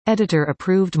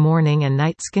Editor-approved morning and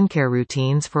night skincare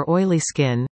routines for oily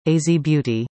skin,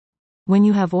 AZBeauty. When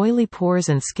you have oily pores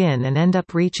and skin and end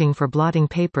up reaching for blotting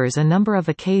papers a number of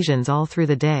occasions all through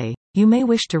the day, you may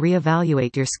wish to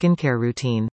reevaluate your skincare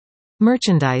routine.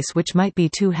 Merchandise which might be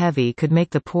too heavy could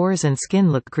make the pores and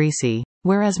skin look greasy,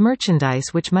 whereas merchandise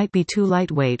which might be too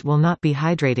lightweight will not be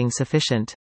hydrating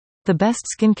sufficient. The best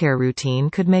skincare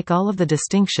routine could make all of the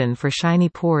distinction for shiny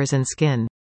pores and skin.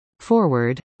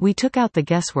 Forward, we took out the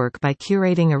guesswork by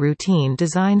curating a routine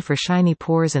designed for shiny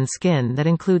pores and skin that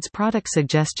includes product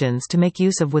suggestions to make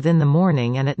use of within the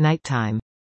morning and at nighttime.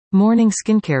 Morning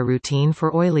skincare routine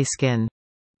for oily skin.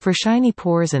 For shiny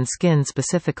pores and skin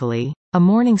specifically, a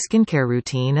morning skincare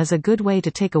routine is a good way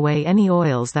to take away any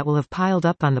oils that will have piled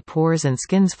up on the pores and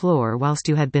skin's floor whilst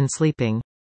you had been sleeping.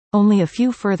 Only a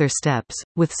few further steps,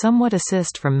 with somewhat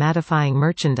assist from mattifying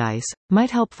merchandise,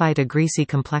 might help fight a greasy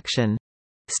complexion.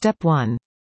 Step 1.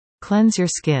 Cleanse your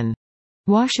skin.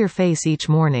 Wash your face each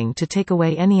morning to take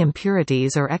away any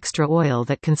impurities or extra oil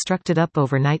that constructed up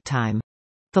over nighttime.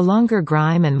 The longer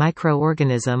grime and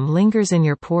microorganism lingers in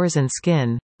your pores and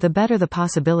skin, the better the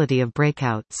possibility of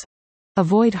breakouts.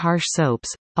 Avoid harsh soaps,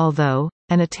 although,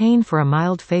 and attain for a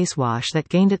mild face wash that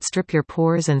gained it strip your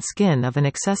pores and skin of an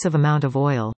excessive amount of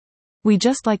oil. We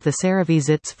just like the CeraVe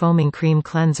Zits Foaming Cream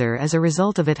Cleanser as a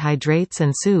result of it hydrates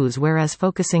and soothes whereas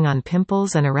focusing on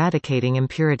pimples and eradicating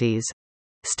impurities.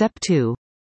 Step 2.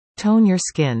 Tone your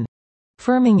skin.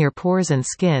 Firming your pores and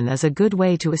skin is a good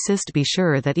way to assist be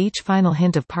sure that each final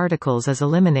hint of particles is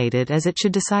eliminated as it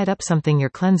should decide up something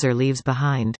your cleanser leaves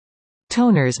behind.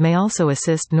 Toners may also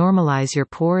assist normalize your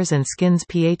pores and skin's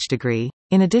pH degree,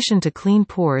 in addition to clean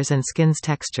pores and skin's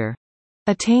texture.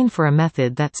 Attain for a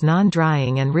method that's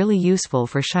non-drying and really useful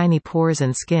for shiny pores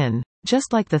and skin,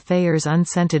 just like the Thayer's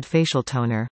unscented facial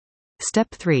toner. Step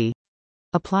 3.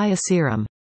 Apply a serum.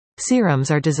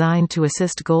 Serums are designed to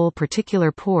assist goal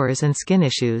particular pores and skin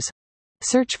issues.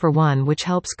 Search for one which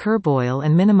helps curb oil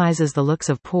and minimizes the looks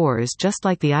of pores just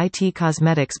like the IT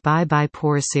Cosmetics Bye Bye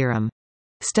Pores Serum.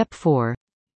 Step 4.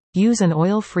 Use an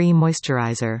oil-free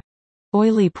moisturizer.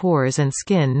 Oily pores and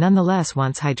skin nonetheless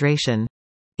wants hydration.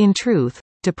 In truth,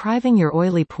 depriving your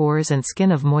oily pores and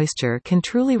skin of moisture can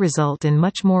truly result in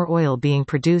much more oil being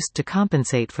produced to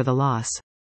compensate for the loss.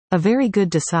 A very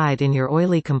good decide in your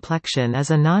oily complexion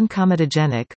is a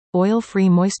non-comedogenic, oil-free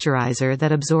moisturizer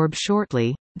that absorbs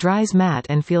shortly, dries matte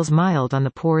and feels mild on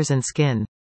the pores and skin.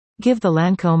 Give the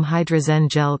Lancome Hydra Zen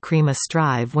Gel Cream a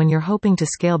strive when you're hoping to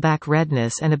scale back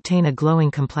redness and obtain a glowing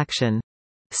complexion.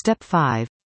 Step 5.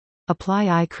 Apply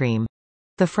eye cream.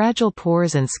 The fragile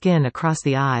pores and skin across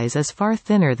the eyes is far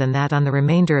thinner than that on the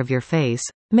remainder of your face,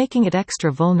 making it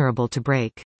extra vulnerable to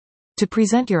break. To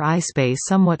present your eye space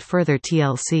somewhat further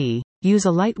TLC, use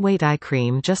a lightweight eye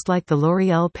cream just like the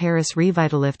L'Oréal Paris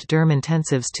Revitalift Derm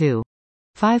Intensives 2.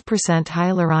 5%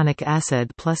 hyaluronic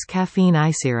acid plus caffeine eye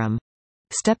serum.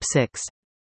 Step 6.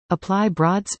 Apply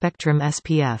broad spectrum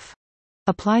SPF.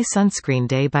 Apply sunscreen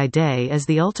day by day as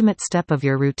the ultimate step of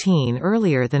your routine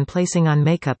earlier than placing on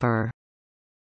makeup or